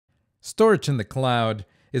Storage in the cloud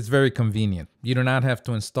is very convenient. You do not have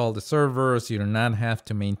to install the servers, you do not have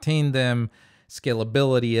to maintain them.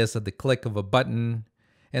 Scalability is at the click of a button.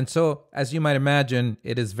 And so, as you might imagine,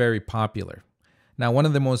 it is very popular. Now, one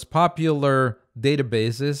of the most popular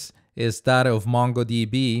databases is that of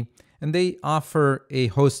MongoDB, and they offer a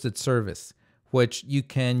hosted service, which you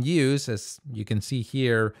can use, as you can see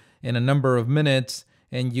here, in a number of minutes,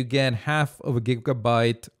 and you get half of a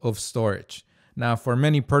gigabyte of storage. Now, for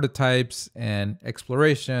many prototypes and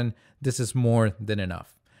exploration, this is more than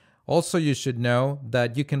enough. Also, you should know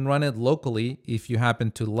that you can run it locally if you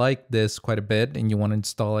happen to like this quite a bit and you want to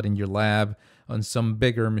install it in your lab on some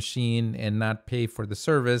bigger machine and not pay for the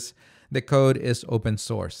service. The code is open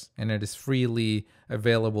source and it is freely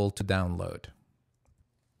available to download.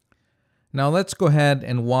 Now let's go ahead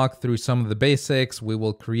and walk through some of the basics. We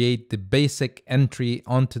will create the basic entry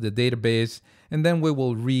onto the database, and then we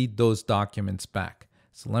will read those documents back.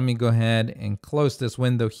 So let me go ahead and close this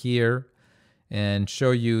window here and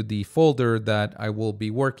show you the folder that I will be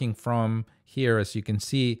working from here. As you can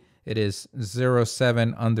see, it is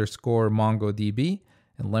 07 underscore MongoDB.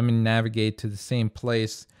 And let me navigate to the same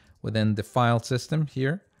place within the file system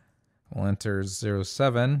here. We'll enter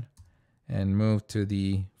 07 and move to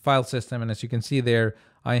the file system. And as you can see there,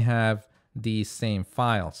 I have these same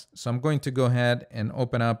files. So I'm going to go ahead and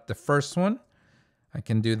open up the first one. I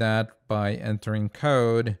can do that by entering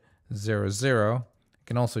code 00. I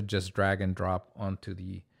can also just drag and drop onto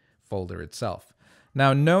the folder itself.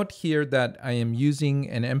 Now note here that I am using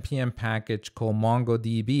an npm package called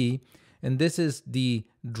mongodb, and this is the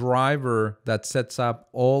driver that sets up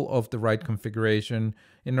all of the right configuration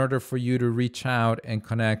in order for you to reach out and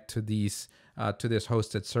connect to these to this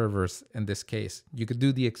hosted servers. In this case, you could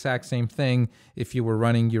do the exact same thing if you were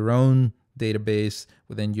running your own database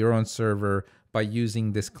within your own server by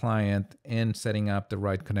using this client and setting up the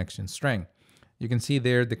right connection string. You can see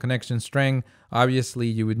there the connection string. Obviously,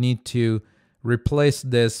 you would need to replace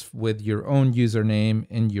this with your own username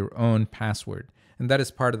and your own password. And that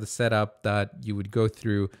is part of the setup that you would go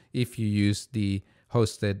through if you use the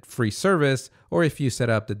hosted free service or if you set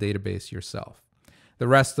up the database yourself. The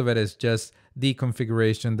rest of it is just the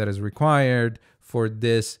configuration that is required for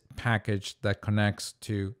this package that connects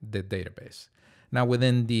to the database. Now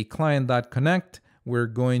within the client.connect, we're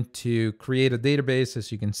going to create a database.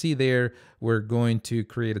 As you can see there, we're going to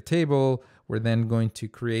create a table. We're then going to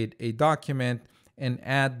create a document and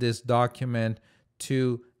add this document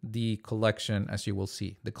to the collection. As you will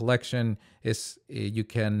see, the collection is, you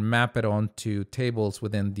can map it onto tables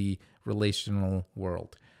within the relational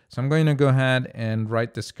world. So I'm going to go ahead and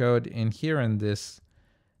write this code in here in this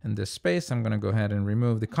space. I'm going to go ahead and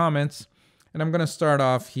remove the comments, and I'm going to start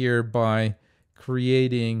off here by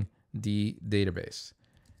creating the database.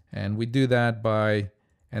 And we do that by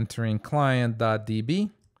entering client.db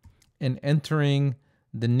and entering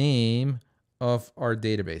the name of our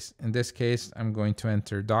database. In this case, I'm going to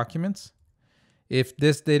enter documents. If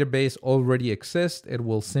this database already exists, it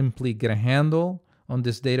will simply get a handle on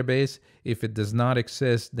this database. If it does not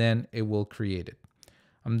exist, then it will create it.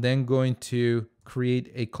 I'm then going to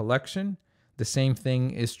create a collection. The same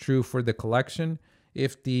thing is true for the collection.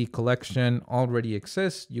 If the collection already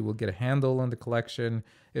exists, you will get a handle on the collection.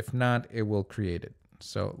 If not, it will create it.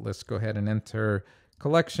 So let's go ahead and enter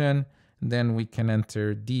collection. Then we can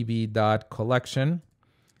enter db.collection.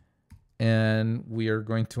 And we are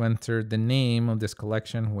going to enter the name of this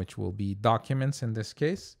collection, which will be documents in this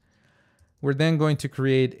case. We're then going to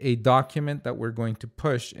create a document that we're going to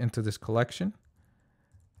push into this collection.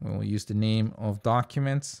 We'll use the name of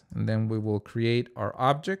documents, and then we will create our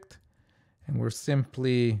object. And we'll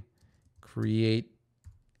simply create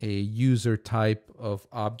a user type of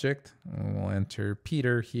object. And we'll enter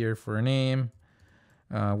Peter here for a name.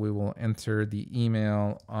 We will enter the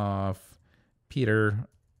email of Peter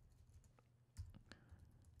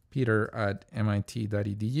at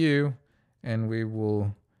mit.edu, and we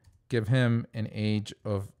will give him an age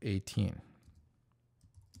of 18.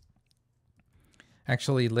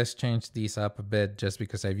 Actually, let's change these up a bit just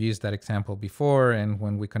because I've used that example before, and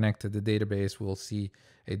when we connect to the database, we'll see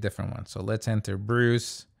a different one. So let's enter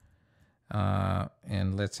Bruce,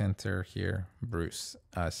 and let's enter here Bruce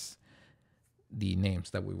as the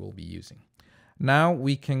names that we will be using. Now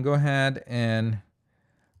we can go ahead and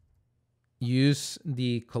use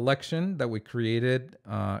the collection that we created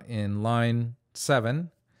in line 7,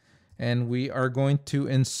 and we are going to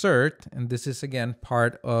insert, and this is again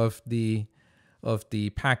part of the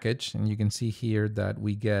package, and you can see here that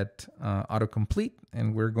we get autocomplete,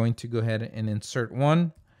 and we're going to go ahead and insert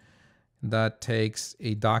one that takes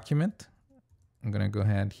a document. I'm going to go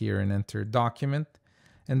ahead here and enter document.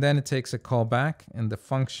 and then it takes a callback, and the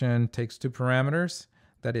function takes two parameters.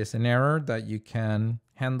 That is an error that you can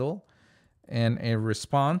handle and a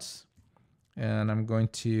response. And I'm going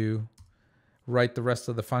to write the rest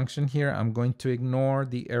of the function here. I'm going to ignore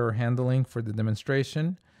the error handling for the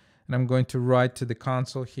demonstration, and I'm going to write to the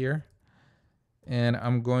console here, and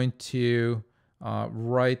I'm going to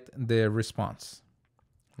write the response.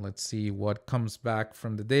 Let's see what comes back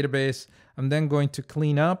from the database. I'm then going to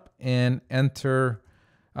clean up and enter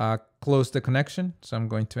close the connection. So I'm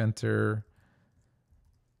going to enter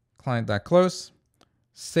client.close,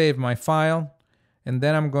 save my file, and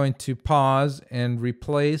then I'm going to pause and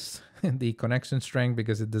replace the connection string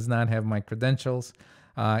because it does not have my credentials.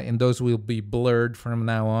 And those will be blurred from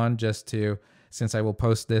now on, since I will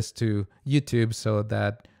post this to YouTube so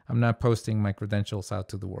that I'm not posting my credentials out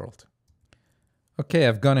to the world. Okay,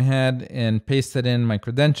 I've gone ahead and pasted in my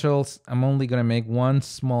credentials. I'm only going to make one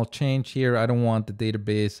small change here. I don't want the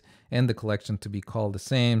database and the collection to be called the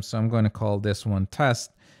same, so I'm going to call this one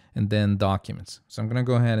test and then documents. So I'm going to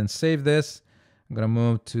go ahead and save this. I'm going to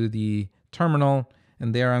move to the terminal,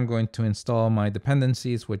 and there I'm going to install my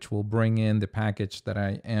dependencies, which will bring in the package that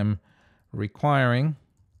I am requiring.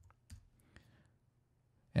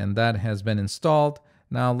 And that has been installed.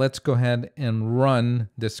 Now let's go ahead and run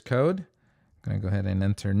this code. I'm going to go ahead and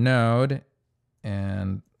enter node,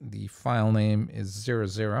 and the file name is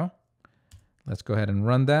 00. Let's go ahead and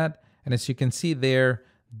run that. And as you can see there,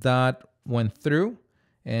 that went through,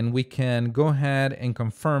 and we can go ahead and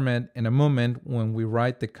confirm it in a moment when we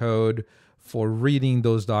write the code for reading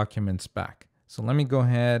those documents back. So let me go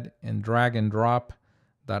ahead and drag and drop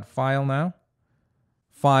that file now.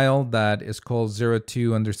 File that is called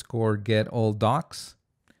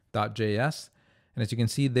 02_getAllDocs.js. And as you can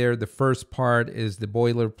see there, the first part is the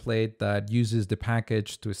boilerplate that uses the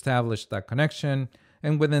package to establish that connection.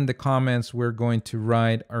 And within the comments, we're going to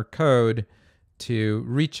write our code to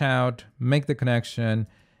reach out, make the connection,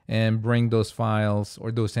 and bring those files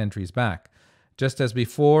or those entries back. Just as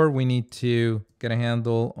before, we need to get a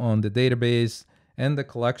handle on the database and the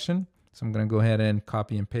collection. So I'm going to go ahead and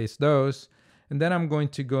copy and paste those. And then I'm going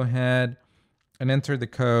to go ahead and enter the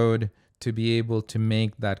code to be able to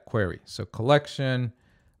make that query. So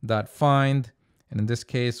collection.find, and in this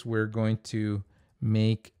case, we're going to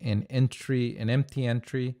make an empty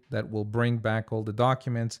entry that will bring back all the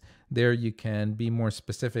documents. There you can be more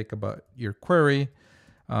specific about your query.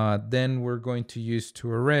 Then we're going to use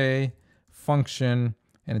toArray function,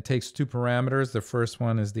 and it takes two parameters. The first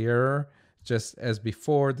one is the error, just as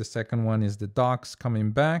before. The second one is the docs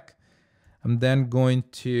coming back. I'm then going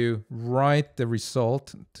to write the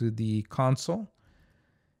result to the console,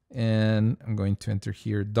 and I'm going to enter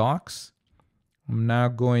here docs. I'm now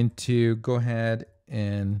going to go ahead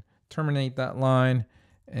and terminate that line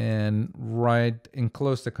and write and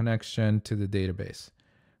close the connection to the database,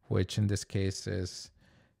 which in this case is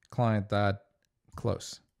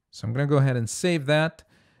client.close. So I'm going to go ahead and save that.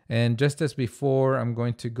 And just as before, I'm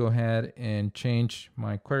going to go ahead and change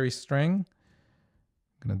my query string.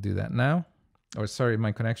 I'm going to do that now. Or sorry,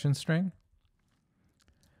 my connection string.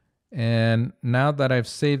 And now that I've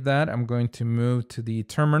saved that, I'm going to move to the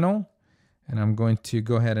terminal, and I'm going to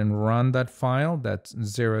go ahead and run that file. That's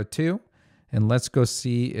 02. And let's go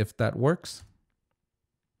see if that works.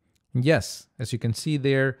 Yes, as you can see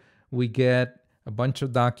there, we get a bunch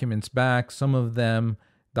of documents back, some of them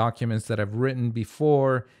documents that I've written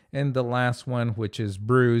before, and the last one, which is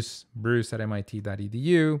Bruce at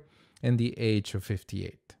mit.edu, and the age of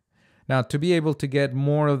 58. Now, to be able to get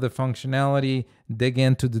more of the functionality, dig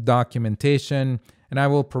into the documentation, and I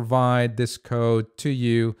will provide this code to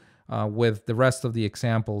you with the rest of the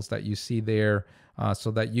examples that you see there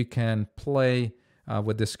so that you can play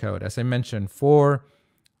with this code. As I mentioned, for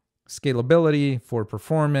scalability, for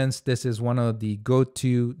performance, this is one of the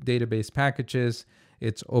go-to database packages.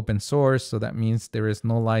 It's open source, so that means there is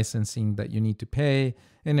no licensing that you need to pay,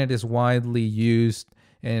 and it is widely used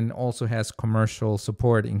and also has commercial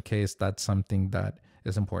support in case that's something that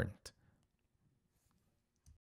is important.